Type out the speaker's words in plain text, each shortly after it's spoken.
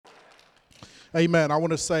Amen. I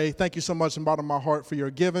want to say thank you so much from the bottom of my heart for your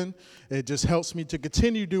giving. It just helps me to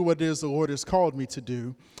continue to do what it is the Lord has called me to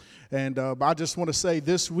do. And I just want to say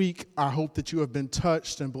this week, I hope that you have been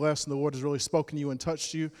touched and blessed, and the Lord has really spoken to you and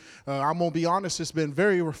touched you. I'm going to be honest, it's been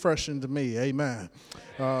very refreshing to me. Amen.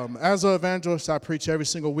 As an evangelist, I preach every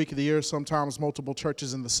single week of the year, sometimes multiple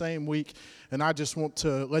churches in the same week. And I just want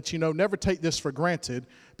to let you know, never take this for granted,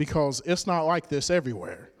 because it's not like this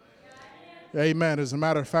everywhere. Amen. As a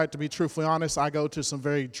matter of fact, to be truthfully honest, I go to some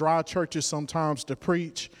very dry churches sometimes to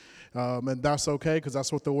preach, and that's okay because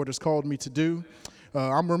that's what the Lord has called me to do.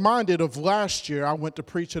 I'm reminded of last year, I went to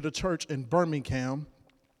preach at a church in Birmingham.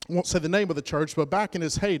 I won't say the name of the church, but back in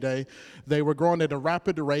its heyday, they were growing at a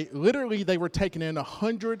rapid rate. Literally, they were taking in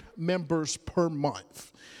 100 members per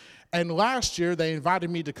month. And last year, they invited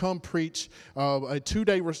me to come preach a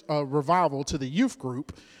 2-day revival to the youth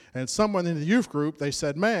group. And someone in the youth group, they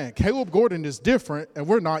said, man, Caleb Gordon is different, and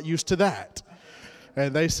we're not used to that.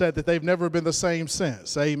 And they said that they've never been the same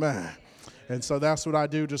since. Amen. And so that's what I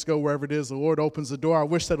do, just go wherever it is. The Lord opens the door. I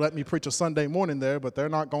wish they'd let me preach a Sunday morning there, but they're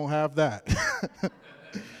not going to have that.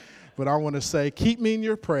 But I want to say, keep me in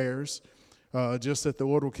your prayers. Just that the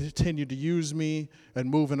Lord will continue to use me and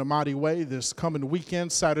move in a mighty way. This coming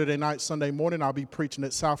weekend, Saturday night, Sunday morning, I'll be preaching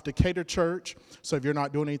at South Decatur Church. So if you're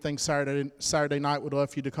not doing anything Saturday night, we'd love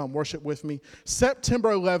for you to come worship with me.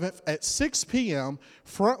 September 11th at 6 p.m.,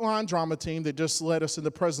 Frontline Drama Team that just led us in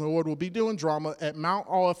the presence of the Lord will be doing drama at Mount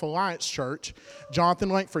Olive Alliance Church, Jonathan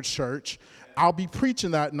Langford's church. I'll be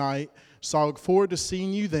preaching that night, so I look forward to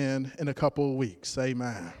seeing you then in a couple of weeks.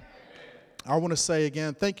 Amen. I want to say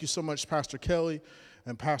again, thank you so much, Pastor Kelly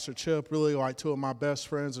and Pastor Chip, really like two of my best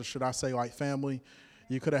friends, or should I say like family.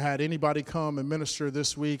 You could have had anybody come and minister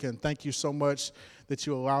this week, and thank you so much that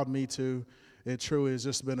you allowed me to. It truly has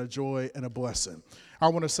just been a joy and a blessing. I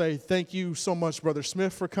want to say thank you so much, Brother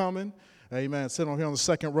Smith, for coming. Amen. Sitting on here on the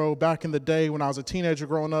second row. Back in the day when I was a teenager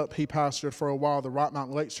growing up, he pastored for a while the Rock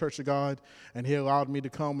Mountain Lakes Church of God, and he allowed me to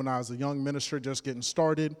come when I was a young minister just getting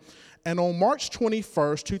started. And on March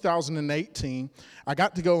 21st, 2018, I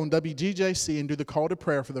got to go on WGJC and do the call to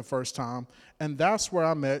prayer for the first time, and that's where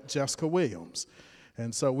I met Jessica Williams.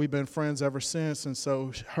 And so we've been friends ever since, and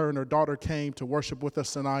so her and her daughter came to worship with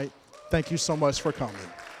us tonight. Thank you so much for coming.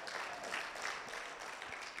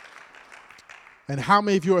 And how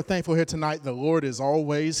many of you are thankful here tonight? The Lord is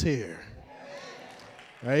always here.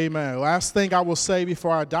 Amen. Last thing I will say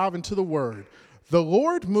before I dive into the word. The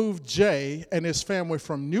Lord moved Jay and his family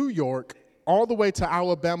from New York all the way to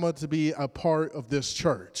Alabama to be a part of this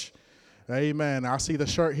church. Amen. I see the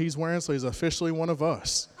shirt he's wearing, so he's officially one of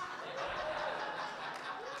us.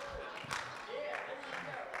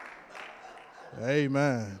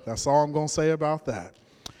 Amen. That's all I'm going to say about that.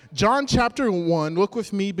 John chapter 1, look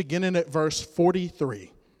with me beginning at verse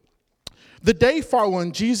 43. The day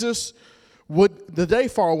following, Jesus would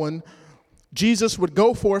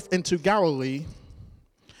go forth into Galilee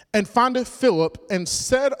and findeth Philip and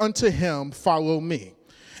said unto him, follow me.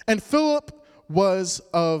 And Philip was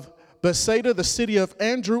of Bethsaida, the city of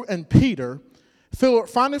Andrew and Peter. Philip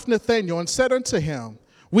findeth Nathanael and said unto him,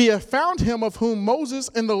 we have found him of whom Moses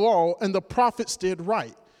in the law and the prophets did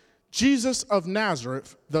write, Jesus of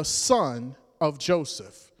Nazareth, the son of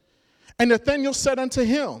Joseph. And Nathanael said unto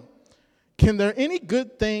him, can there any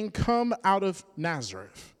good thing come out of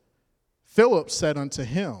Nazareth? Philip said unto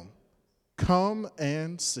him, come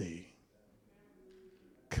and see.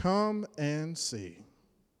 Come and see.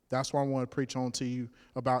 That's what I want to preach on to you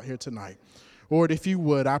about here tonight. Lord, if you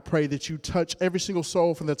would, I pray that you touch every single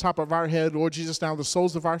soul from the top of our head, Lord Jesus, down to the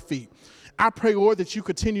soles of our feet. I pray, Lord, that you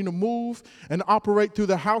continue to move and operate through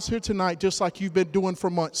the house here tonight, just like you've been doing for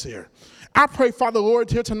months here. I pray, Father, Lord,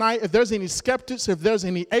 here tonight, if there's any skeptics, if there's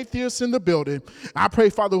any atheists in the building, I pray,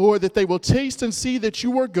 Father, Lord, that they will taste and see that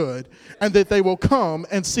you are good and that they will come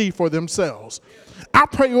and see for themselves. I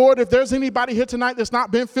pray, Lord, if there's anybody here tonight that's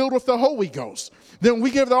not been filled with the Holy Ghost, then we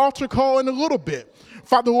give the altar call in a little bit.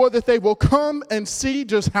 Father, Lord, that they will come and see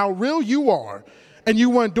just how real you are, and you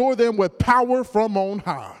will endure them with power from on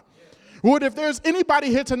high. Lord, if there's anybody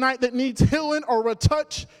here tonight that needs healing or a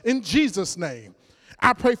touch in Jesus' name,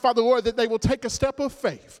 I pray, Father, Lord, that they will take a step of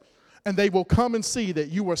faith and they will come and see that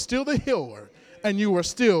you are still the healer and you are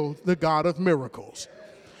still the God of miracles.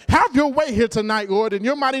 Have your way here tonight, Lord. In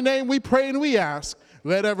your mighty name we pray and we ask.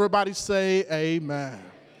 Let everybody say amen.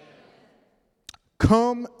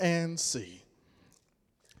 Come and see.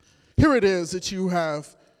 Here it is that you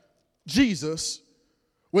have Jesus,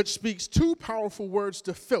 which speaks two powerful words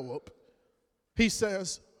to Philip. He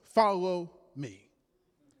says, follow me.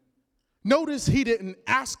 Notice he didn't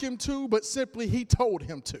ask him to, but simply he told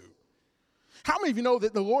him to. How many of you know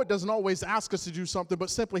that the Lord doesn't always ask us to do something, but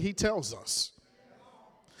simply he tells us?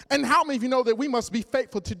 And how many of you know that we must be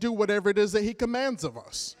faithful to do whatever it is that he commands of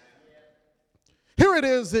us? Here it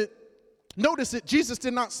is that, notice that Jesus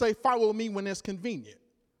did not say, follow me when it's convenient.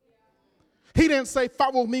 He didn't say,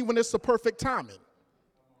 follow me when it's the perfect timing.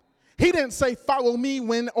 He didn't say, follow me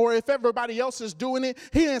when, or if everybody else is doing it.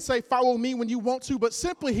 He didn't say, follow me when you want to, but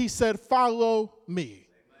simply he said, follow me.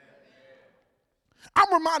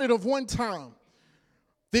 I'm reminded of one time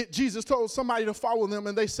that Jesus told somebody to follow them,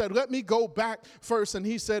 and they said, let me go back first. And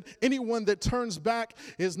he said, anyone that turns back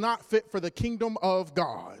is not fit for the kingdom of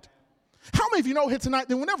God. How many of you know here tonight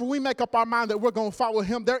that whenever we make up our mind that we're going to follow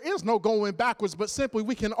him, there is no going backwards, but simply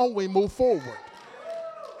we can only move forward?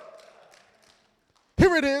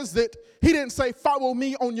 Here it is that he didn't say, follow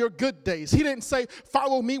me on your good days. He didn't say,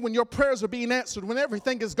 follow me when your prayers are being answered, when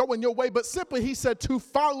everything is going your way, but simply he said to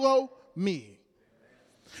follow me.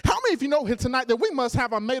 How many of you know here tonight that we must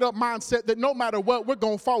have a made-up mindset that no matter what, we're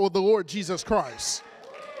going to follow the Lord Jesus Christ?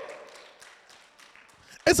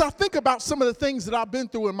 As I think about some of the things that I've been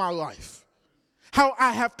through in my life, how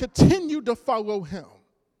I have continued to follow him.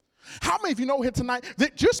 How many of you know here tonight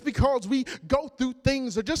that just because we go through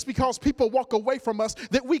things or just because people walk away from us,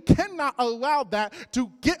 that we cannot allow that to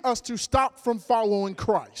get us to stop from following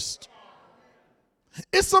Christ?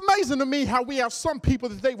 It's amazing to me how we have some people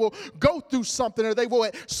that they will go through something or they will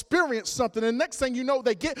experience something, and next thing you know,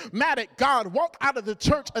 they get mad at God, walk out of the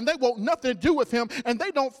church, and they want nothing to do with him, and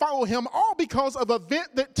they don't follow him, all because of an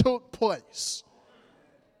event that took place.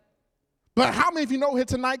 But how many of you know here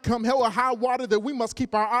tonight, come hell or high water, that we must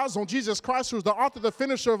keep our eyes on Jesus Christ, who is the author, the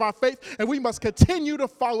finisher of our faith, and we must continue to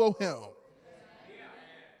follow him?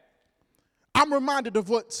 I'm reminded of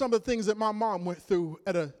what some of the things that my mom went through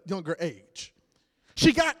at a younger age.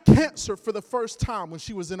 She got cancer for the first time when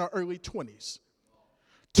she was in her early 20s.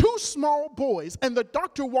 2 small boys, and the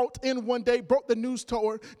doctor walked in one day, broke the news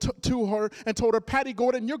to her, and told her, Patty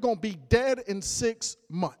Gordon, you're going to be dead in 6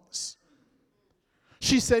 months.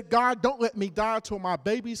 She said, God, don't let me die till my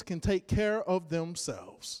babies can take care of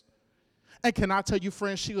themselves. And can I tell you,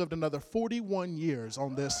 friends, she lived another 41 years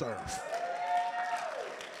on this earth.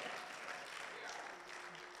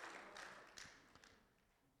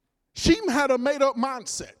 She had a made-up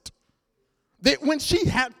mindset that when she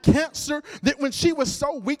had cancer, that when she was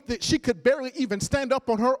so weak that she could barely even stand up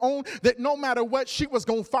on her own, that no matter what, she was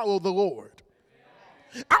going to follow the Lord.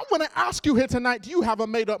 I want to ask you here tonight, do you have a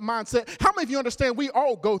made-up mindset? How many of you understand we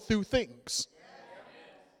all go through things?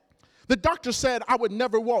 The doctor said I would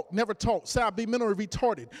never walk, never talk, said I'd be mentally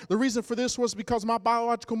retarded. The reason for this was because my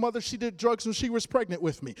biological mother, she did drugs when she was pregnant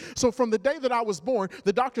with me. So from the day that I was born,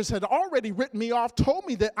 the doctors had already written me off, told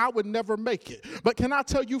me that I would never make it. But can I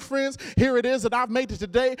tell you, friends, here it is that I've made it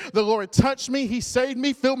today. The Lord touched me, he saved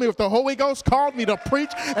me, filled me with the Holy Ghost, called me to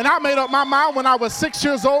preach, and I made up my mind when I was 6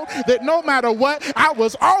 years old that no matter what, I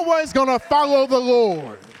was always going to follow the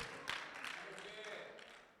Lord.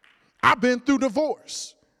 I've been through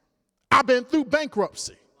divorce. I've been through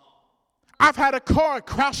bankruptcy. I've had a car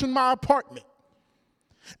crash in my apartment.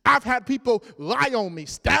 I've had people lie on me,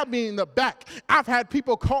 stab me in the back. I've had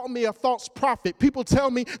people call me a false prophet. People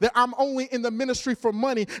tell me that I'm only in the ministry for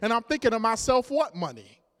money, and I'm thinking to myself, what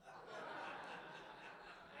money?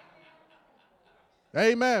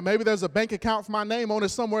 Amen. Maybe there's a bank account with my name on it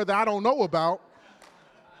somewhere that I don't know about.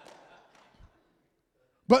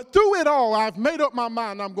 But through it all, I've made up my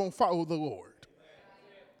mind I'm going to follow the Lord.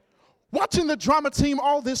 Watching the drama team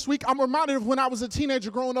all this week, I'm reminded of when I was a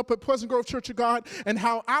teenager growing up at Pleasant Grove Church of God and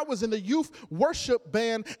how I was in the youth worship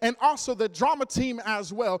band and also the drama team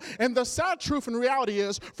as well. And the sad truth and reality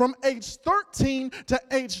is from age 13 to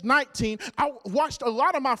age 19, I watched a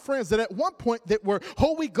lot of my friends that at one point that were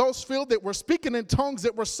Holy Ghost filled, that were speaking in tongues,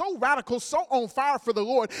 that were so radical, so on fire for the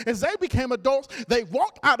Lord. As they became adults, they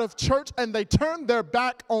walked out of church and they turned their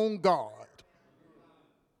back on God.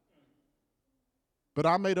 But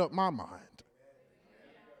I made up my mind.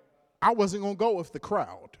 I wasn't going to go with the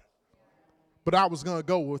crowd, but I was going to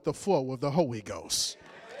go with the flow of the Holy Ghost.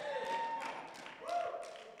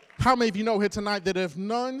 How many of you know here tonight that if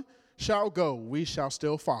none shall go, we shall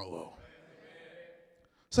still follow?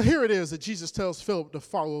 So here it is that Jesus tells Philip to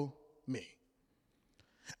follow me.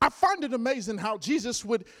 I find it amazing how Jesus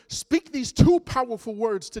would speak these 2 powerful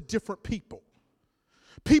words to different people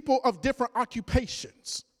of different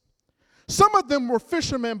occupations. Some of them were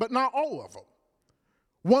fishermen, but not all of them.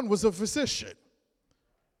 One was a physician.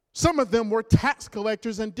 Some of them were tax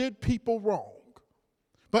collectors and did people wrong.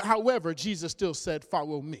 But however, Jesus still said,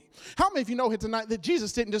 follow me. How many of you know here tonight that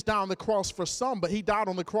Jesus didn't just die on the cross for some, but he died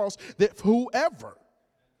on the cross that whoever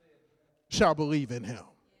shall believe in him.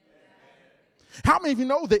 How many of you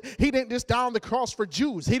know that he didn't just die on the cross for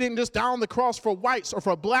Jews? He didn't just die on the cross for whites or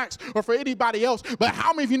for blacks or for anybody else. But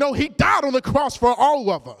how many of you know he died on the cross for all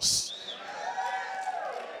of us?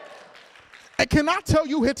 And can I tell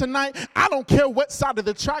you here tonight, I don't care what side of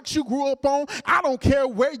the tracks you grew up on. I don't care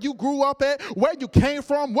where you grew up at, where you came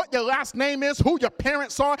from, what your last name is, who your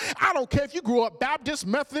parents are. I don't care if you grew up Baptist,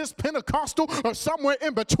 Methodist, Pentecostal, or somewhere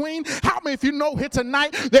in between. How many of you know here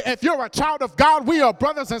tonight that if you're a child of God, we are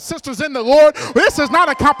brothers and sisters in the Lord? This is not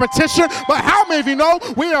a competition, but how many of you know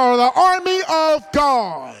we are the army of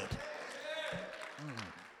God?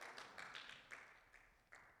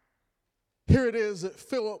 Here it is that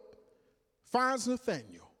Philip finds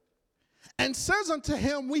Nathanael and says unto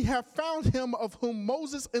him, we have found him of whom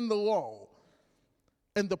Moses in the law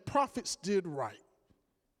and the prophets did write,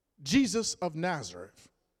 Jesus of Nazareth,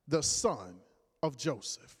 the son of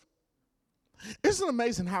Joseph. Isn't it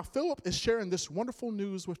amazing how Philip is sharing this wonderful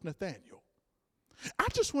news with Nathanael? I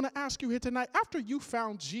just want to ask you here tonight, after you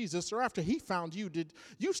found Jesus or after he found you, did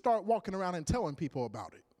you start walking around and telling people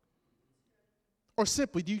about it? Or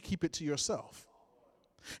simply do you keep it to yourself?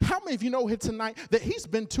 How many of you know here tonight that he's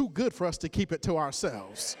been too good for us to keep it to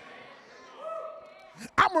ourselves?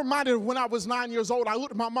 I'm reminded when I was 9 years old, I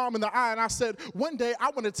looked at my mom in the eye and I said, one day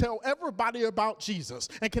I want to tell everybody about Jesus.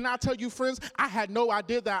 And can I tell you, friends, I had no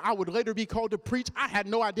idea that I would later be called to preach. I had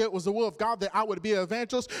no idea it was the will of God that I would be an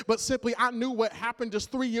evangelist, but simply I knew what happened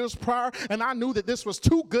just 3 years prior, and I knew that this was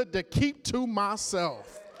too good to keep to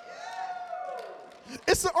myself.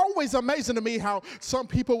 It's always amazing to me how some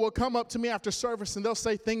people will come up to me after service and they'll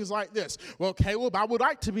say things like this. Well, Caleb, I would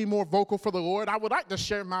like to be more vocal for the Lord. I would like to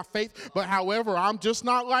share my faith, but however, I'm just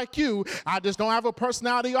not like you. I just don't have a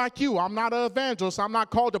personality like you. I'm not an evangelist. I'm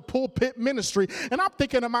not called to pulpit ministry. And I'm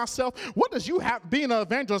thinking to myself, what does you have being an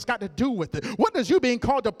evangelist got to do with it? What does you being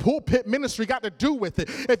called to pulpit ministry got to do with it?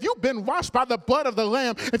 If you've been washed by the blood of the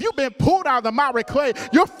Lamb, if you've been pulled out of the miry clay,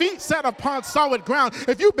 your feet set upon solid ground,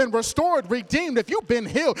 if you've been restored, redeemed, if you've been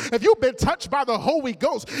healed, if you've been touched by the Holy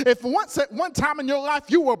Ghost, if once at one time in your life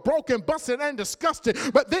you were broken, busted, and disgusted,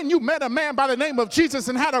 but then you met a man by the name of Jesus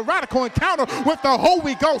and had a radical encounter with the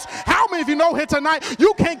Holy Ghost. How many of you know here tonight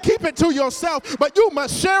you can't keep it to yourself, but you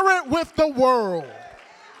must share it with the world?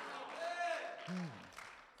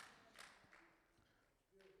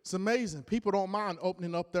 It's amazing. People don't mind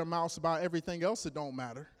opening up their mouths about everything else that don't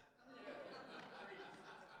matter.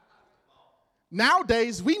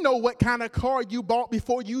 Nowadays, we know what kind of car you bought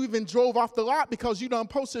before you even drove off the lot because you done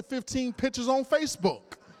posted 15 pictures on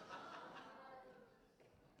Facebook.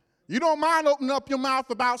 You don't mind opening up your mouth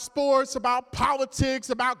about sports, about politics,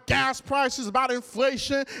 about gas prices, about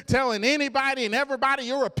inflation, telling anybody and everybody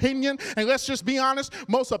your opinion. And let's just be honest,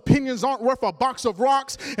 most opinions aren't worth a box of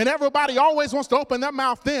rocks, and everybody always wants to open their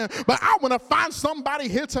mouth then. But I want to find somebody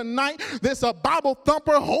here tonight that's a Bible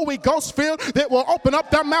thumper, Holy Ghost filled, that will open up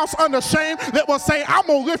their mouths unashamed, that will say, I'm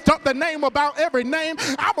going to lift up the name about every name.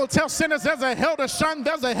 I'm going to tell sinners there's a hell to shun,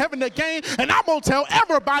 there's a heaven to gain, and I'm going to tell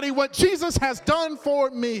everybody what Jesus has done for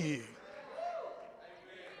me.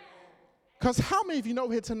 Because how many of you know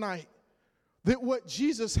here tonight that what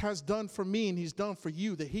Jesus has done for me and he's done for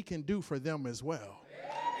you, that he can do for them as well?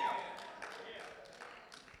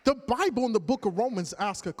 The Bible in the book of Romans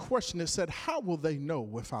asked a question that said, how will they know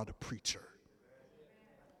without a preacher?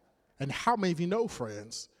 And how many of you know,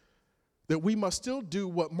 friends, that we must still do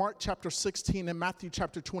what Mark chapter 16 and Matthew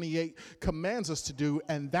chapter 28 commands us to do,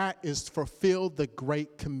 and that is fulfill the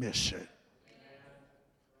Great Commission.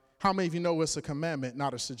 How many of you know it's a commandment,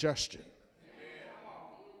 not a suggestion?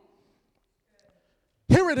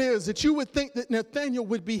 Here it is that you would think that Nathanael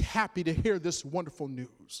would be happy to hear this wonderful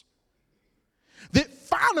news. That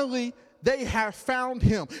finally they have found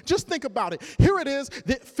him. Just think about it. Here it is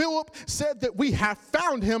that Philip said that we have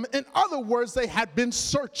found him. In other words, they had been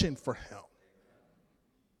searching for him.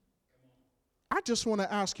 I just want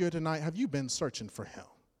to ask you tonight, have you been searching for him?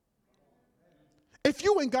 If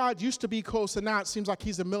you and God used to be close and now it seems like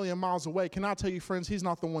he's a million miles away, can I tell you, friends, he's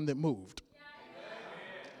not the one that moved.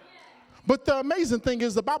 But the amazing thing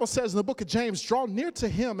is the Bible says in the book of James, draw near to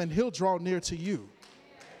him and he'll draw near to you.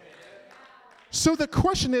 So the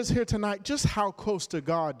question is here tonight, just how close to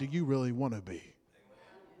God do you really want to be?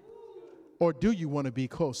 Or do you want to be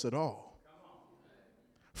close at all?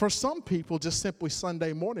 For some people, just simply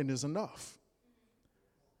Sunday morning is enough.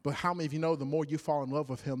 But how many of you know the more you fall in love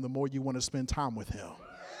with him, the more you want to spend time with him?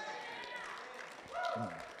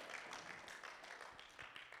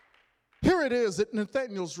 Here it is that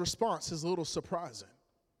Nathanael's response is a little surprising.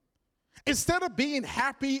 Instead of being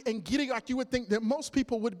happy and giddy like you would think that most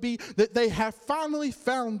people would be, that they have finally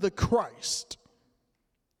found the Christ.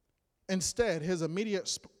 Instead, his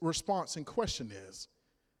immediate response and question is,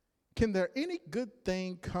 can there any good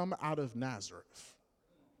thing come out of Nazareth?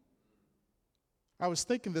 I was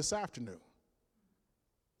thinking this afternoon,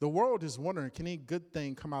 the world is wondering, can any good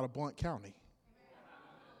thing come out of Blount County?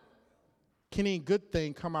 Can any good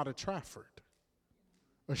thing come out of Trafford?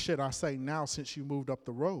 Or should I say now, since you moved up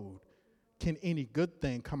the road, can any good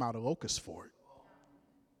thing come out of Locust Fork?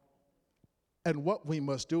 And what we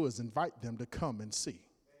must do is invite them to come and see.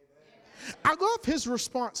 I love his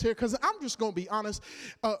response here because I'm just going to be honest.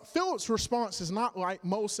 Philip's response is not like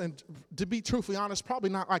most, and to be truthfully honest,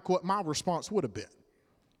 probably not like what my response would have been.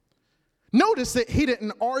 Notice that he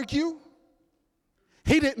didn't argue.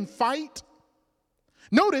 He didn't fight.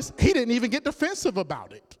 Notice he didn't even get defensive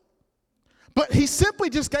about it. But he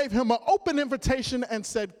simply just gave him an open invitation and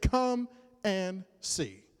said, come and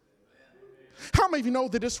see. How many of you know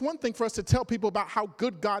that it's one thing for us to tell people about how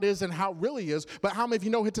good God is and how really is, but how many of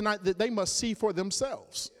you know here tonight that they must see for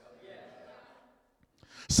themselves?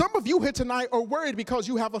 Some of you here tonight are worried because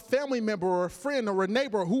you have a family member or a friend or a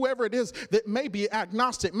neighbor or whoever it is that may be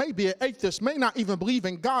agnostic, may be an atheist, may not even believe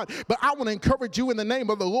in God. But I want to encourage you in the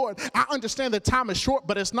name of the Lord. I understand that time is short,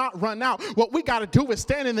 but it's not run out. What we got to do is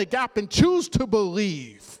stand in the gap and choose to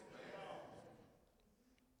believe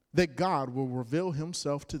that God will reveal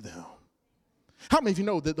himself to them. How many of you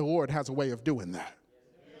know that the Lord has a way of doing that?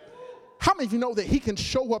 How many of you know that he can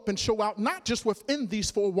show up and show out, not just within these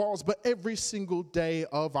four walls, but every single day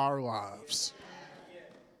of our lives?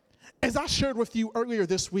 As I shared with you earlier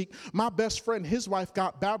this week, my best friend, his wife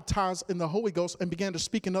got baptized in the Holy Ghost and began to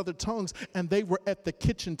speak in other tongues, and they were at the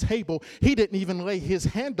kitchen table. He didn't even lay his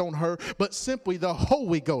hand on her, but simply the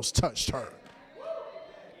Holy Ghost touched her.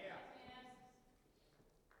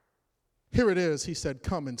 Here it is. He said,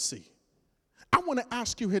 come and see. I want to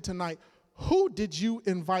ask you here tonight, who did you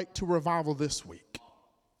invite to revival this week?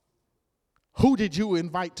 Who did you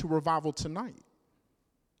invite to revival tonight?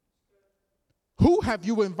 Who have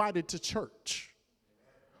you invited to church?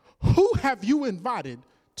 Who have you invited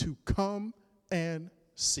to come and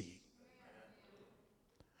see?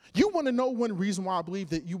 You want to know one reason why I believe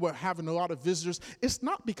that you were having a lot of visitors? It's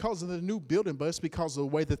not because of the new building, but it's because of the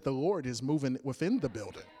way that the Lord is moving within the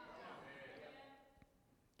building.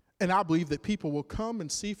 And I believe that people will come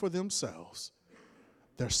and see for themselves.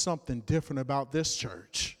 There's something different about this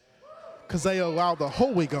church because they allow the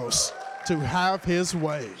Holy Ghost to have his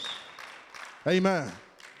way. Amen.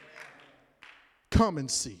 Come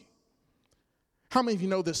and see. How many of you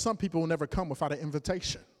know that some people will never come without an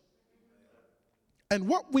invitation? And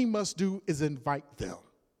what we must do is invite them.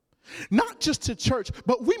 Not just to church,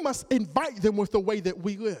 but we must invite them with the way that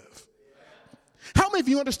we live. How many of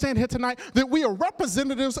you understand here tonight that we are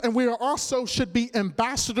representatives and we are also should be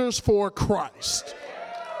ambassadors for Christ?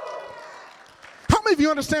 How many of you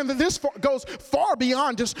understand that this goes far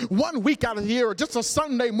beyond just 1 week out of the year or just a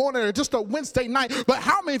Sunday morning or just a Wednesday night? But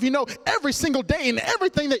how many of you know every single day and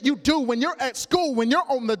everything that you do when you're at school, when you're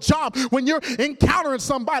on the job, when you're encountering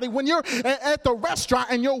somebody, when you're at the restaurant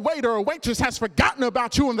and your waiter or waitress has forgotten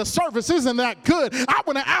about you and the service isn't that good? I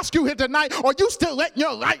want to ask you here tonight, are you still letting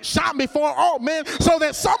your light shine before all men so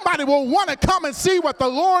that somebody will want to come and see what the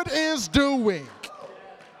Lord is doing?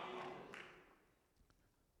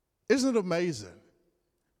 Isn't it amazing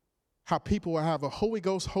how people will have a Holy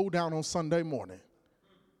Ghost hold down on Sunday morning,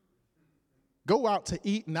 go out to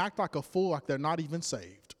eat and act like a fool like they're not even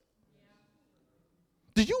saved?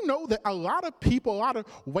 Do you know that a lot of people, a lot of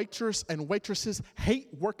waiters and waitresses hate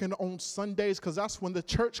working on Sundays because that's when the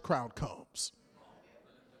church crowd comes?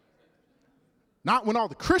 Not when all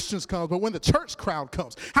the Christians come, but when the church crowd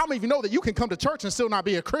comes. How many of you know that you can come to church and still not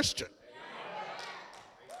be a Christian?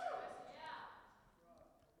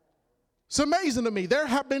 It's amazing to me. There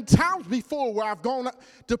have been times before where I've gone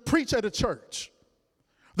to preach at a church.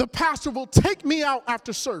 The pastor will take me out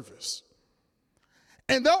after service,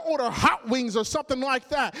 and they'll order hot wings or something like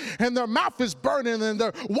that, and their mouth is burning and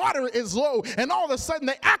their water is low, and all of a sudden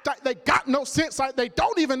they act like they got no sense, like they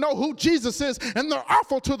don't even know who Jesus is, and they're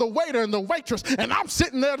awful to the waiter and the waitress, and I'm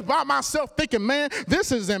sitting there by myself thinking, man,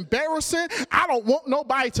 this is embarrassing. I don't want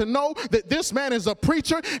nobody to know that this man is a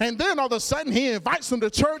preacher. And then all of a sudden he invites them to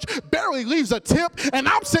church, barely leaves a tip, and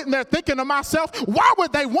I'm sitting there thinking to myself, why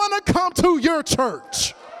would they want to come to your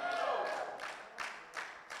church?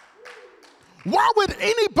 Why would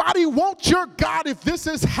anybody want your God if this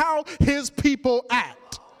is how his people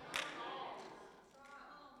act?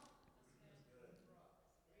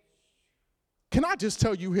 Can I just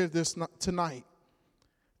tell you here this tonight?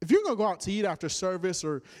 If you're going to go out to eat after service,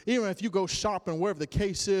 or even if you go shopping, wherever the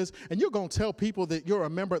case is, and you're going to tell people that you're a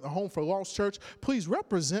member at the Home for Lost Church, please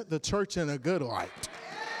represent the church in a good light.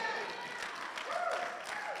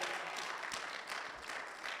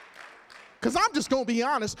 Because I'm just going to be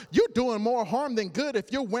honest, you're doing more harm than good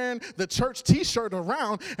if you're wearing the church t-shirt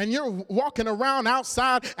around and you're walking around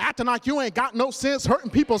outside acting like you ain't got no sense, hurting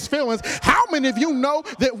people's feelings. How many of you know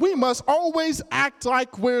that we must always act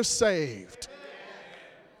like we're saved?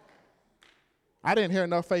 I didn't hear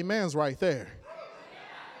enough amens right there.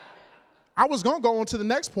 I was going to go on to the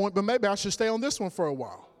next point, but maybe I should stay on this one for a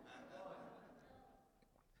while.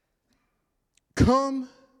 Come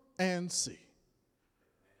and see.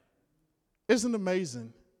 Isn't it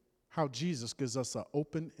amazing how Jesus gives us an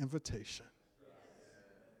open invitation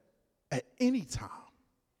at any time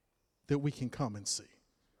that we can come and see?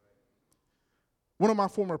 One of my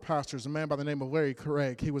former pastors, a man by the name of Larry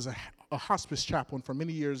Craig, he was a hospice chaplain for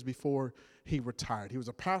many years before he retired. He was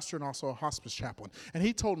a pastor and also a hospice chaplain. And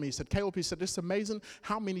he told me, he said, Caleb, he said, it's amazing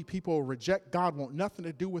how many people reject God, want nothing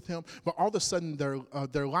to do with him, but all of a sudden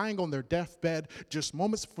they're lying on their deathbed just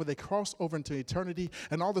moments before they cross over into eternity,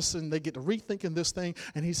 and all of a sudden they get to rethinking this thing.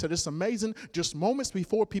 And he said, it's amazing, just moments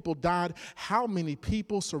before people died, how many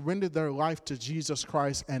people surrendered their life to Jesus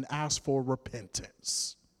Christ and asked for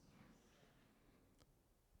repentance.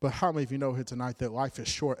 But how many of you know here tonight that life is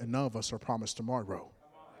short and none of us are promised tomorrow?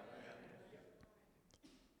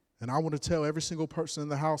 And I want to tell every single person in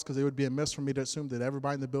the house, because it would be amiss for me to assume that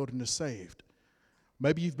everybody in the building is saved.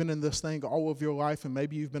 Maybe you've been in this thing all of your life, and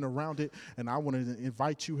maybe you've been around it, and I want to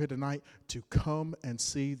invite you here tonight to come and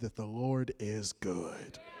see that the Lord is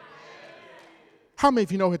good. How many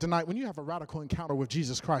of you know here tonight, when you have a radical encounter with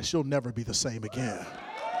Jesus Christ, you'll never be the same again?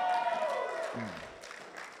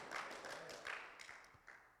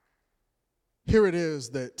 Here it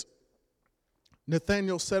is that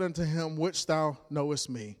Nathanael said unto him, which thou knowest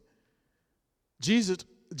me?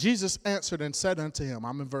 Jesus answered and said unto him,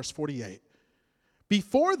 I'm in verse 48,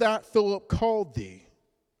 before that Philip called thee,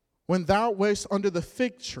 when thou wast under the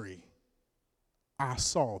fig tree, I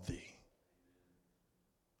saw thee.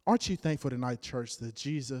 Aren't you thankful tonight, church, that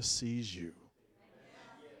Jesus sees you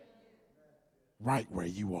right where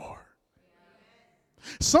you are?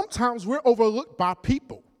 Sometimes we're overlooked by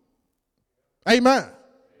people. Amen.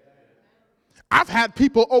 I've had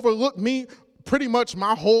people overlook me pretty much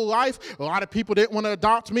my whole life. A lot of people didn't want to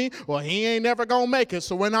adopt me. Well, he ain't never going to make it,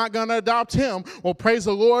 so we're not going to adopt him. Well, praise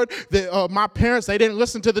the Lord that my parents, they didn't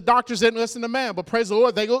listen to the doctors, didn't listen to man, but praise the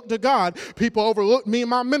Lord, they looked to God. People overlooked me in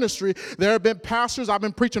my ministry. There have been pastors, I've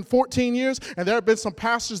been preaching 14 years, and there have been some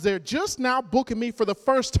pastors there just now booking me for the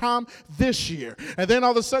first time this year. And then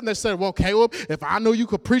all of a sudden they said, well, Caleb, if I knew you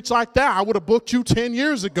could preach like that, I would have booked you 10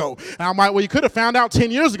 years ago. And I'm like, well, you could have found out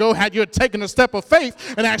 10 years ago had you had taken a step of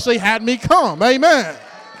faith and actually had me come. Amen.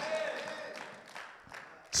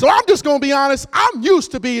 So I'm just going to be honest. I'm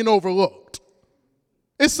used to being overlooked.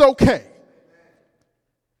 It's okay.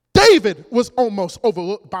 David was almost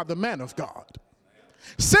overlooked by the man of God.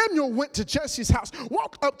 Samuel went to Jesse's house,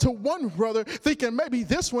 walked up to one brother thinking maybe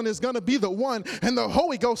this one is going to be the one, and the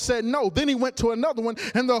Holy Ghost said no. Then he went to another one,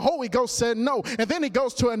 and the Holy Ghost said no. And then he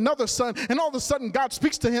goes to another son, and all of a sudden God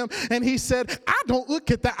speaks to him, and he said, I don't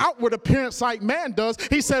look at the outward appearance like man does.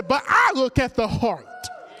 He said, but I look at the heart.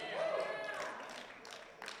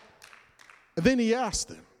 And then he asked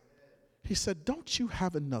him, he said, don't you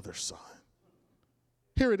have another son?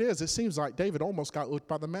 Here it is. It seems like David almost got looked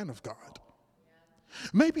by the man of God.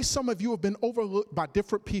 Maybe some of you have been overlooked by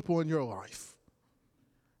different people in your life.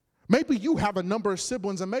 Maybe you have a number of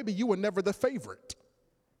siblings, and maybe you were never the favorite.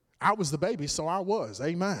 I was the baby, so I was.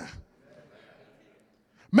 Amen.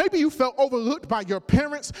 Maybe you felt overlooked by your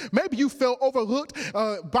parents. Maybe you felt overlooked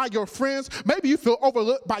by your friends. Maybe you feel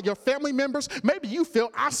overlooked by your family members. Maybe you feel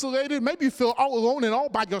isolated. Maybe you feel all alone and all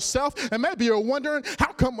by yourself. And maybe you're wondering,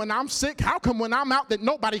 how come when I'm sick, how come when I'm out that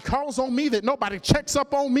nobody calls on me, that nobody checks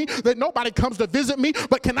up on me, that nobody comes to visit me?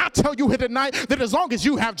 But can I tell you here tonight that as long as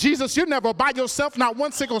you have Jesus, you're never by yourself, not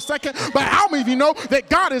one single second. But how many of you know that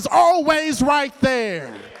God is always right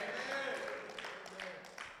there?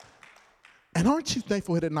 And aren't you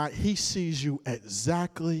thankful here tonight? He sees you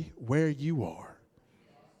exactly where you are.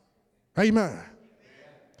 Amen.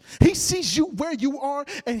 He sees you where you are,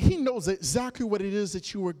 and he knows exactly what it is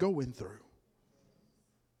that you are going through.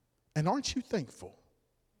 And aren't you thankful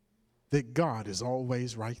that God is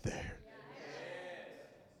always right there?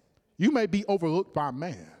 You may be overlooked by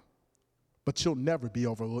man, but you'll never be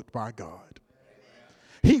overlooked by God.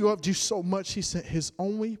 He loved you so much, he sent his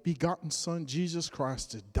only begotten son, Jesus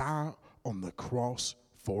Christ, to die on the cross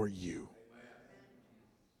for you.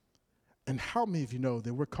 And how many of you know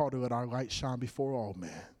that we're called to let our light shine before all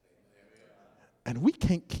men? And we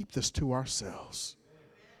can't keep this to ourselves.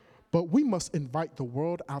 But we must invite the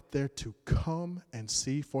world out there to come and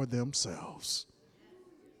see for themselves.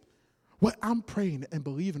 What I'm praying and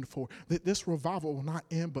believing for, that this revival will not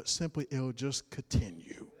end, but simply it'll just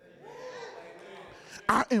continue.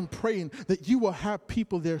 I am praying that you will have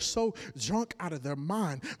people there so drunk out of their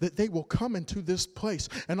mind that they will come into this place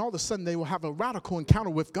and all of a sudden they will have a radical encounter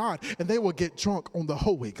with God and they will get drunk on the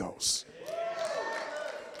Holy Ghost.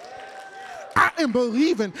 I am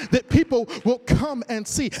believing that people will come and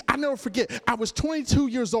see. I never forget, I was 22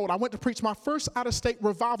 years old. I went to preach my first out-of-state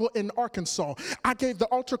revival in Arkansas. I gave the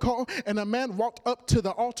altar call, and a man walked up to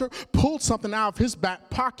the altar, pulled something out of his back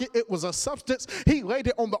pocket. It was a substance. He laid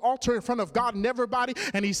it on the altar in front of God and everybody,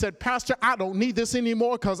 and he said, "Pastor, I don't need this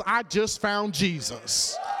anymore because I just found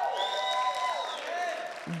Jesus."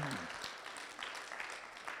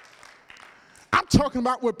 I'm talking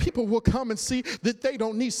about where people will come and see that they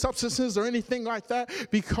don't need substances or anything like that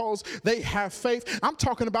because they have faith. I'm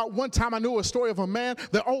talking about one time I knew a story of a man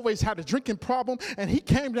that always had a drinking problem, and he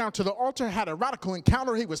came down to the altar, had a radical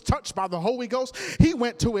encounter. He was touched by the Holy Ghost. He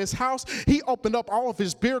went to his house. He opened up all of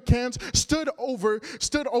his beer cans, stood over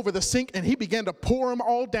the sink, and he began to pour them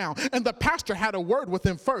all down. And the pastor had a word with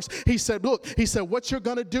him first. He said, "Look," he said, "what you're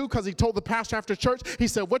going to do," because he told the pastor after church, he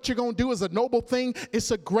said, "what you're going to do is a noble thing.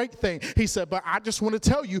 It's a great thing." He said, "But I just want to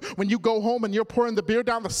tell you, when you go home and you're pouring the beer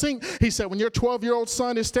down the sink," he said, "when your 12-year-old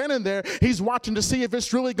son is standing there, he's watching to see if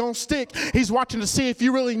it's really going to stick. He's watching to see if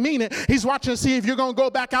you really mean it. He's watching to see if you're going to go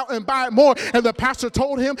back out and buy it more." And the pastor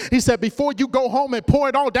told him, he said, "Before you go home and pour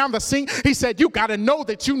it all down the sink," he said, "you got to know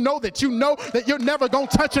that you know that you know that you're never going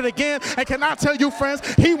to touch it again." And can I tell you, friends,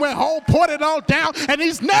 he went home, poured it all down, and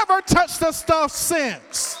he's never touched the stuff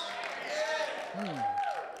since.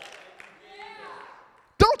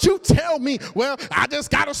 Don't you tell me, "Well, I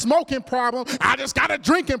just got a smoking problem, I just got a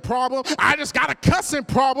drinking problem, I just got a cussing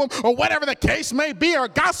problem," or whatever the case may be, or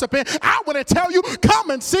gossiping. I want to tell you,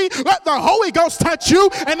 come and see, let the Holy Ghost touch you,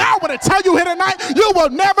 and I want to tell you here tonight, you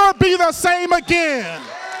will never be the same again.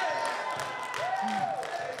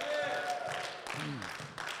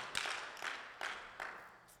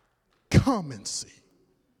 Come and see.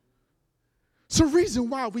 It's the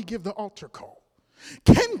reason why we give the altar call.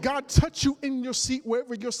 Can God touch you in your seat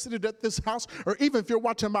wherever you're seated at this house, or even if you're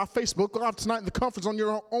watching my Facebook Live tonight in the conference on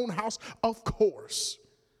your own house? Of course.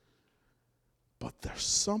 But there's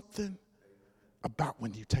something about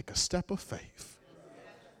when you take a step of faith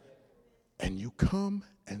and you come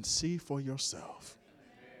and see for yourself.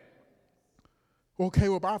 Okay,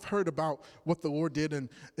 well, I've heard about what the Lord did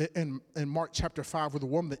in Mark chapter 5, where the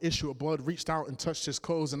woman, the issue of blood, reached out and touched his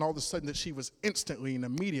clothes, and all of a sudden that she was instantly and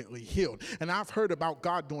immediately healed. And I've heard about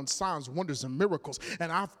God doing signs, wonders, and miracles.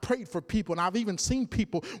 And I've prayed for people, and I've even seen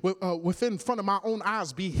people within front of my own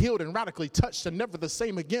eyes be healed and radically touched and never the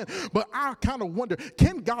same again. But I kind of wonder,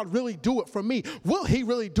 can God really do it for me? Will he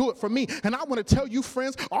really do it for me? And I want to tell you,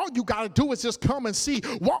 friends, all you got to do is just come and see.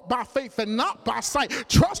 Walk by faith and not by sight.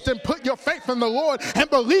 Trust and put your faith in the Lord, and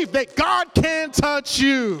believe that God can touch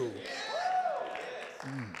you.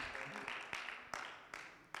 I'll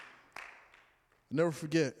never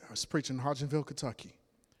forget, I was preaching in Hodgenville, Kentucky.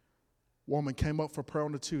 A woman came up for prayer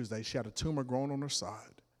on a Tuesday. She had a tumor growing on her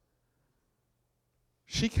side.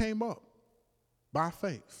 She came up by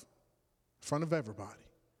faith in front of everybody.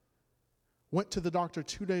 Went to the doctor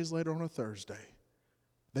 2 days later on a Thursday.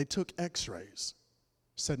 They took x-rays.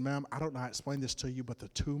 Said, "Ma'am, I don't know how to explain this to you, but the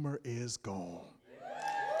tumor is gone."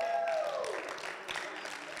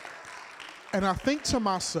 And I think to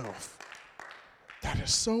myself, that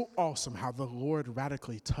is so awesome how the Lord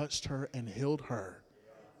radically touched her and healed her.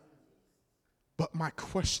 But my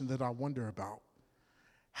question that I wonder about,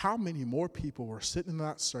 how many more people were sitting in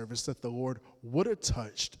that service that the Lord would have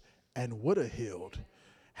touched and would have healed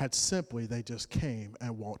had simply they just came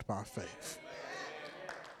and walked by faith?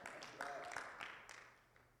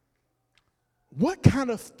 What kind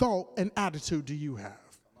of thought and attitude do you have?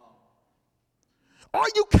 Are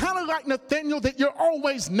you kind of like Nathaniel, that you're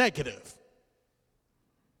always negative?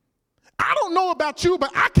 I don't know about you,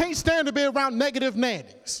 but I can't stand to be around negative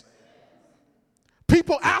nannies.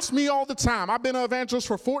 People ask me all the time, I've been an evangelist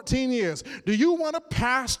for 14 years, "Do you want a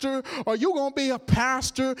pastor? Are you going to be a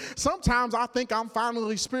pastor?" Sometimes I think I'm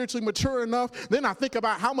finally spiritually mature enough. Then I think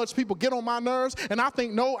about how much people get on my nerves, and I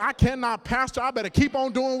think, no, I cannot pastor. I better keep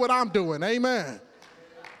on doing what I'm doing. Amen.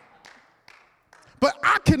 But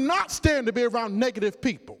I cannot stand to be around negative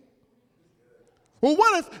people. Well,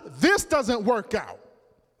 what if this doesn't work out?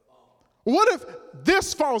 What if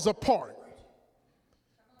this falls apart?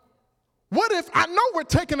 What if I know we're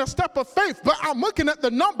taking a step of faith, but I'm looking at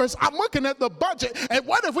the numbers, I'm looking at the budget, and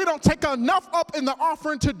what if we don't take enough up in the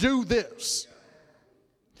offering to do this?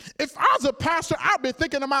 If I was a pastor, I'd be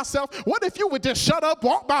thinking to myself, what if you would just shut up,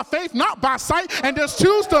 walk by faith, not by sight, and just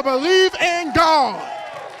choose to believe in God?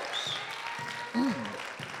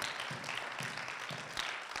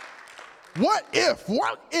 What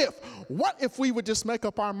if we would just make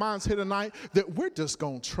up our minds here tonight that we're just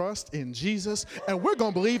going to trust in Jesus and we're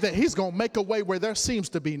going to believe that he's going to make a way where there seems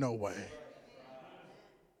to be no way?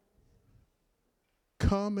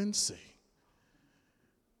 Come and see.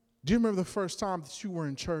 Do you remember the first time that you were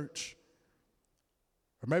in church?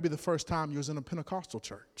 Or maybe the first time you was in a Pentecostal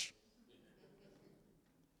church?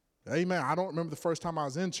 Amen. I don't remember the first time I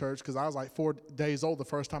was in church because I was like 4 days old the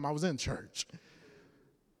first time I was in church.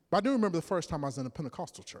 But I do remember the first time I was in a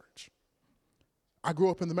Pentecostal church. I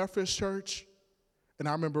grew up in the Methodist church, and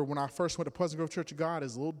I remember when I first went to Pleasant Grove Church of God,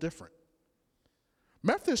 it's a little different.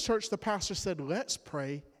 Methodist church, the pastor said, let's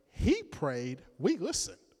pray. He prayed. We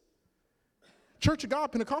listened. Church of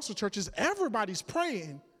God, Pentecostal churches, everybody's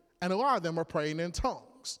praying, and a lot of them are praying in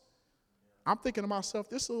tongues. I'm thinking to myself,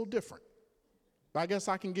 this is a little different. But I guess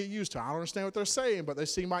I can get used to it. I don't understand what they're saying, but they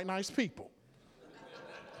seem like nice people.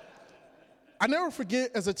 I never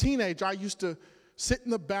forget, as a teenager, I used to sit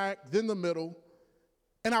in the back, then the middle,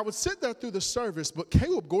 and I would sit there through the service, but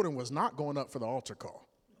Caleb Gordon was not going up for the altar call.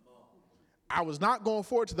 I was not going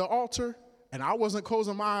forward to the altar, and I wasn't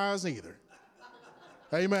closing my eyes either.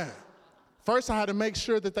 Amen. First, I had to make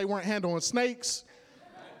sure that they weren't handling snakes.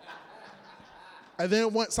 And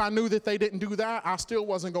then once I knew that they didn't do that, I still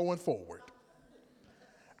wasn't going forward.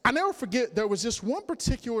 I never forget, there was just one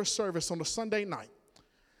particular service on a Sunday night.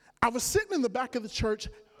 I was sitting in the back of the church.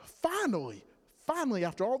 Finally,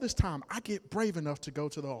 after all this time, I get brave enough to go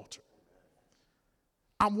to the altar.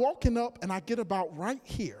 I'm walking up, and I get about right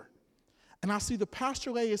here, and I see the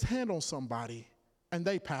pastor lay his hand on somebody, and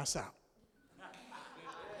they pass out.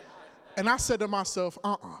 And I said to myself,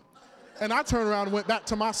 And I turned around and went back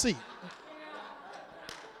to my seat.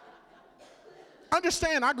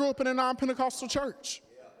 Understand, I grew up in a non-Pentecostal church.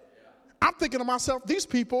 I'm thinking to myself, these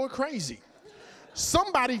people are crazy.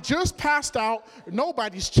 Somebody just passed out.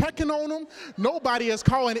 Nobody's checking on them. Nobody is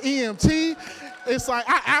calling EMT. It's like,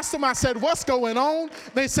 I asked them, I said, what's going on?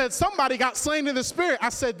 They said, somebody got slain in the spirit. I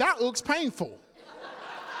said, that looks painful. I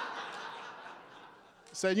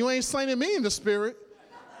said, you ain't slaying me in the spirit.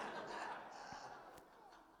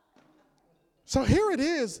 So here it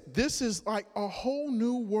is. This is like a whole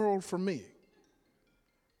new world for me.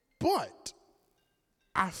 But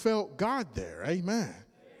I felt God there. Amen.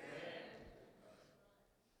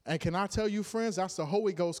 And can I tell you, friends, that's the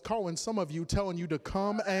Holy Ghost calling some of you, telling you to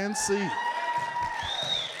come and see.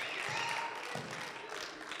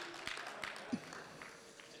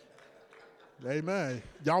 Amen.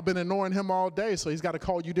 Y'all been ignoring him all day, so he's got to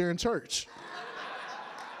call you during church.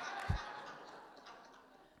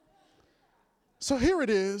 So here it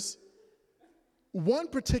is. One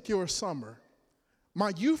particular summer,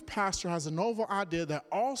 my youth pastor has a novel idea that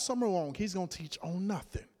all summer long he's going to teach on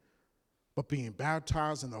nothing but being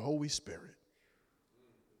baptized in the Holy Spirit.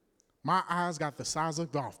 My eyes got the size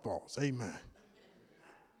of golf balls. Amen.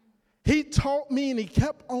 He taught me, and he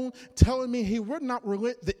kept on telling me he would not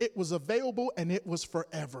relent, that it was available and it was for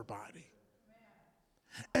everybody.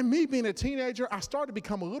 And me being a teenager, I started to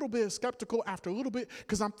become a little bit skeptical after a little bit,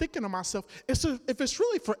 because I'm thinking to myself, if it's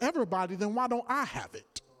really for everybody, then why don't I have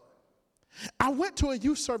it? I went to a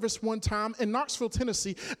youth service one time in Knoxville,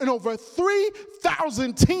 Tennessee, and over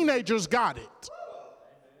 3,000 teenagers got it.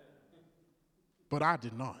 But I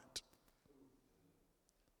did not.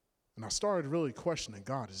 And I started really questioning,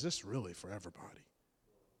 God, is this really for everybody?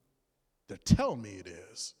 They're telling me it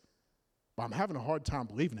is, but I'm having a hard time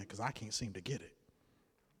believing it because I can't seem to get it.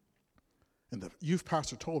 And the youth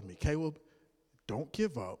pastor told me, Caleb, don't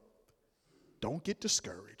give up. Don't get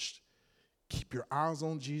discouraged. Keep your eyes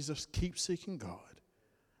on Jesus. Keep seeking God.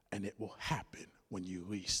 And it will happen when you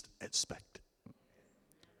least expect it.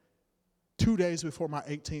 2 days before my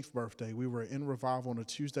 18th birthday, we were in revival on a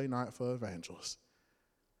Tuesday night for evangelists.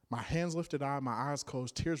 My hands lifted high, my eyes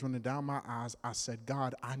closed, tears running down my eyes. I said,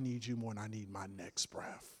 God, I need you more than I need my next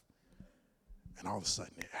breath. And all of a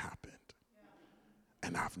sudden it happened.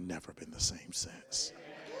 And I've never been the same since.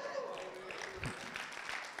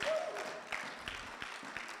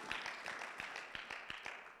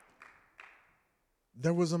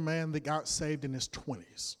 There was a man that got saved in his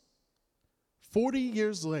 20s. 40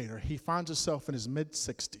 years later, he finds himself in his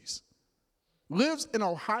mid-60s. Lives in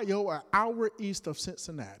Ohio, an hour east of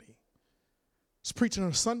Cincinnati. Was preaching on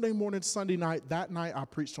a Sunday morning, Sunday night. That night, I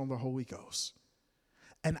preached on the Holy Ghost.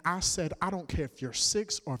 And I said, I don't care if you're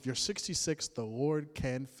 6 or if you're 66, the Lord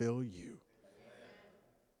can fill you.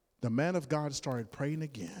 The man of God started praying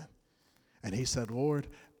again. And he said, Lord,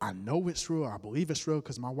 I know it's real. I believe it's real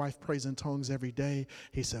because my wife prays in tongues every day.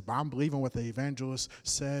 He said, but I'm believing what the evangelist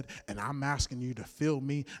said, and I'm asking you to fill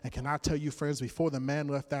me. And can I tell you, friends, before the man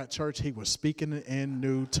left that church, he was speaking in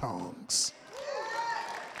new tongues.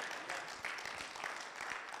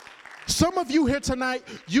 Some of you here tonight,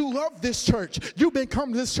 you love this church. You've been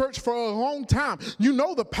coming to this church for a long time. You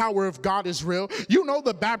know the power of God is real. You know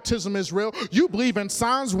the baptism is real. You believe in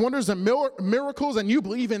signs, wonders, and miracles, and you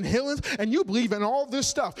believe in healings, and you believe in all this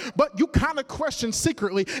stuff. But you kind of question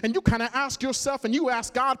secretly, and you kind of ask yourself, and you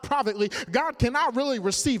ask God privately, God, can I really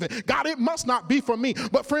receive it? God, it must not be for me.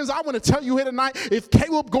 But friends, I want to tell you here tonight, if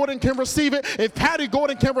Caleb Gordon can receive it, if Patty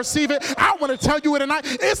Gordon can receive it, I want to tell you here tonight,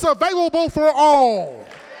 it's available for all.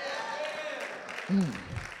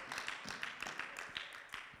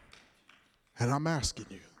 And I'm asking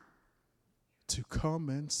you to come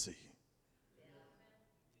and see.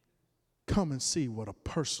 Come and see what a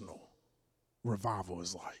personal revival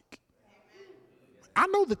is like. I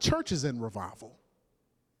know the church is in revival,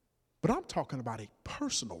 but I'm talking about a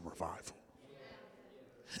personal revival.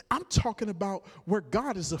 I'm talking about where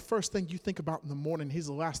God is the first thing you think about in the morning. He's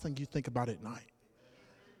the last thing you think about at night.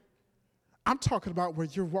 I'm talking about where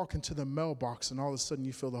you're walking to the mailbox and all of a sudden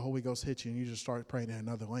you feel the Holy Ghost hit you and you just start praying in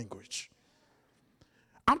another language.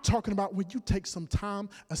 I'm talking about when you take some time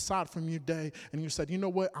aside from your day and you said, you know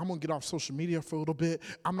what, I'm going to get off social media for a little bit.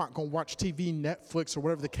 I'm not going to watch TV, Netflix, or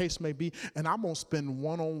whatever the case may be, and I'm going to spend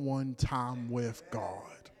one-on-one time with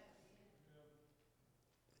God.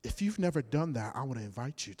 If you've never done that, I want to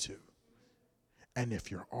invite you to. And if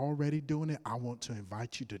you're already doing it, I want to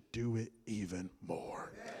invite you to do it even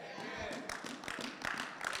more.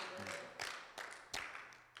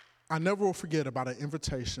 I never will forget about an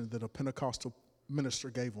invitation that a Pentecostal minister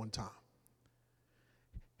gave one time.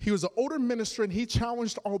 He was an older minister, and he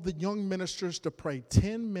challenged all the young ministers to pray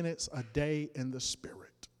 10 minutes a day in the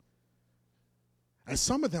Spirit. And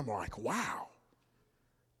some of them were like, wow,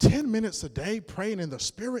 10 minutes a day praying in the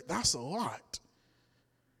Spirit, that's a lot.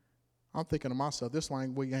 I'm thinking to myself, this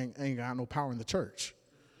language ain't got no power in the church.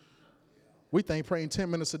 We think praying 10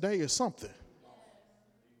 minutes a day is something.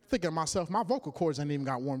 Thinking to myself, my vocal cords ain't even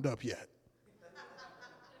got warmed up yet.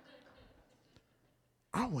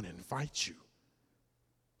 I want to invite you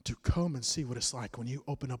to come and see what it's like when you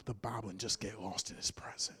open up the Bible and just get lost in his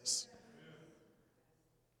presence.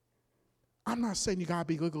 I'm not saying you got to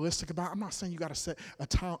be legalistic about it. I'm not saying you got to set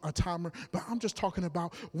a timer, but I'm just talking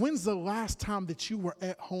about when's the last time that you were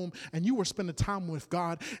at home and you were spending time with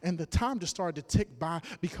God and the time just started to tick by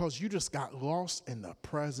because you just got lost in the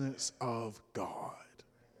presence of God.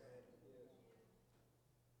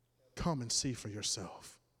 Come and see for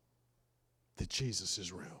yourself that Jesus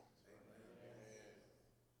is real.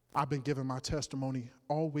 I've been giving my testimony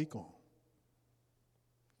all week long.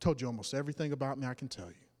 Told you almost everything about me I can tell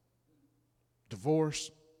you.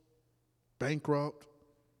 Divorced, bankrupt.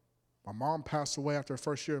 My mom passed away after her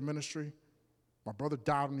first year of ministry. My brother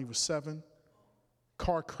died when he was 7.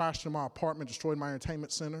 Car crashed in my apartment, destroyed my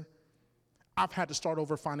entertainment center. I've had to start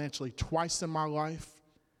over financially twice in my life.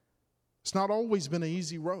 It's not always been an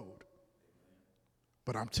easy road.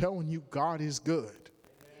 But I'm telling you, God is good.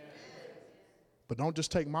 But don't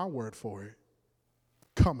just take my word for it.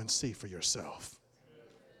 Come and see for yourself.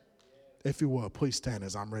 If you will, please stand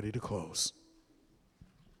as I'm ready to close.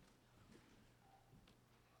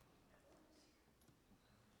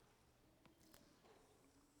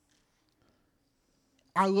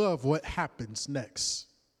 I love what happens next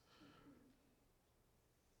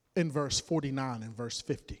in verse 49 and verse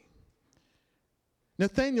 50.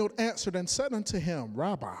 Nathanael answered and said unto him,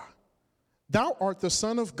 Rabbi, thou art the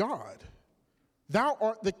Son of God. Thou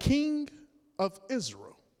art the King of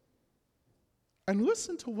Israel. And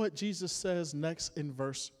listen to what Jesus says next in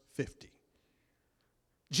verse 50.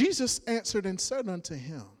 Jesus answered and said unto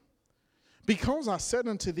him, because I said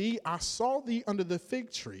unto thee, I saw thee under the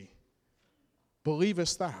fig tree,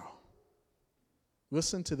 believest thou?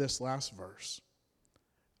 Listen to this last verse.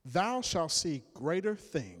 Thou shalt see greater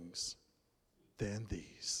things than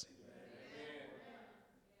these. Amen.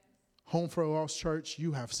 Home for a Lost Church,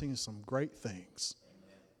 you have seen some great things.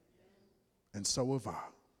 Amen. And so have I.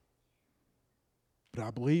 But I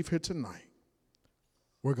believe here tonight,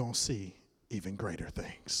 we're going to see even greater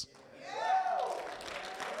things.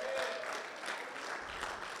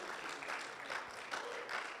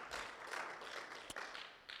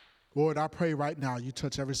 Lord, I pray right now you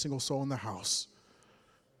touch every single soul in the house.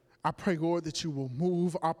 I pray, Lord, that you will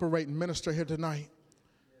move, operate, and minister here tonight.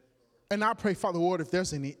 And I pray, Father, Lord, if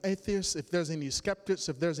there's any atheists, if there's any skeptics,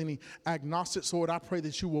 if there's any agnostics, Lord, I pray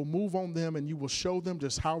that you will move on them and you will show them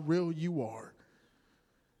just how real you are.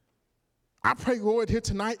 I pray, Lord, here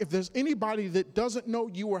tonight, if there's anybody that doesn't know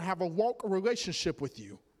you or have a walk or relationship with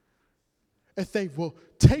you, if they will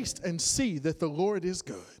taste and see that the Lord is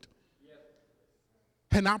good.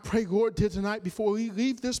 And I pray, Lord, here tonight, before we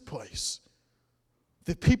leave this place,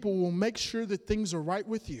 that people will make sure that things are right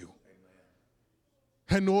with you.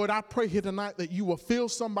 And Lord, I pray here tonight that you will fill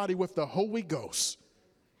somebody with the Holy Ghost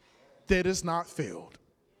that is not filled.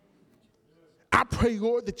 I pray,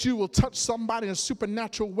 Lord, that you will touch somebody in a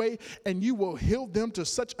supernatural way and you will heal them to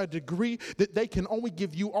such a degree that they can only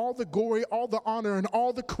give you all the glory, all the honor, and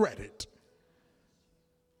all the credit.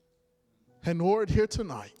 And Lord, here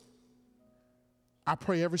tonight, I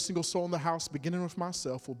pray every single soul in the house, beginning with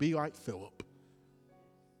myself, will be like Philip.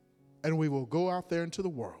 And we will go out there into the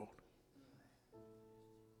world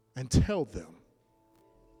and tell them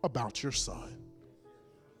about your Son.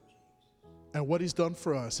 And what he's done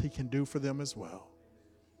for us, he can do for them as well.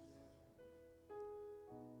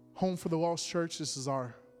 Home for the Lost Church, this is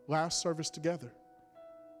our last service together.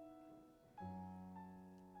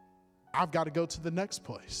 I've got to go to the next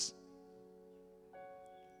place.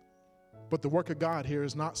 But the work of God here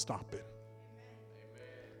is not stopping.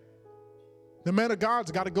 The man of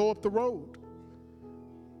God's got to go up the road.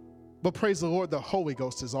 But praise the Lord, the Holy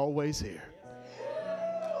Ghost is always here.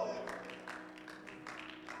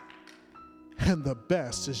 And the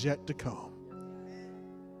best is yet to come.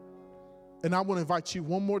 And I want to invite you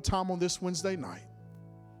one more time on this Wednesday night.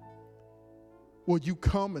 Will you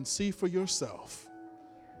come and see for yourself?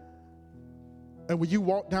 And will you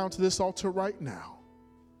walk down to this altar right now?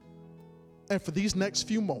 And for these next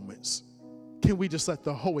few moments, can we just let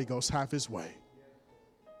the Holy Ghost have his way?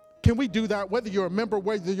 Can we do that? Whether you're a member,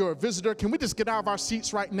 whether you're a visitor, can we just get out of our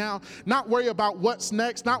seats right now, not worry about what's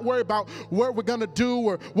next, not worry about where we're going to do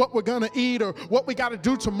or what we're going to eat or what we got to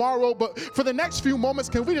do tomorrow, but for the next few moments,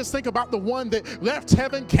 can we just think about the one that left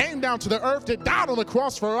heaven, came down to the earth, that died on the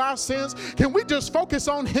cross for our sins? Can we just focus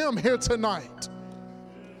on him here tonight?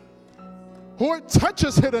 Lord, touch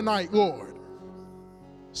us here tonight, Lord.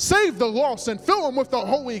 Save the lost and fill them with the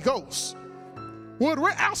Holy Ghost. Lord,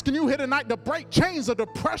 we're asking you here tonight to break chains of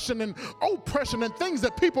depression and oppression and things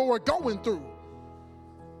that people were going through.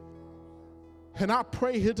 And I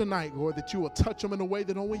pray here tonight, Lord, that you will touch them in a way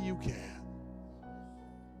that only you can.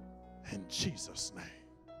 In Jesus' name.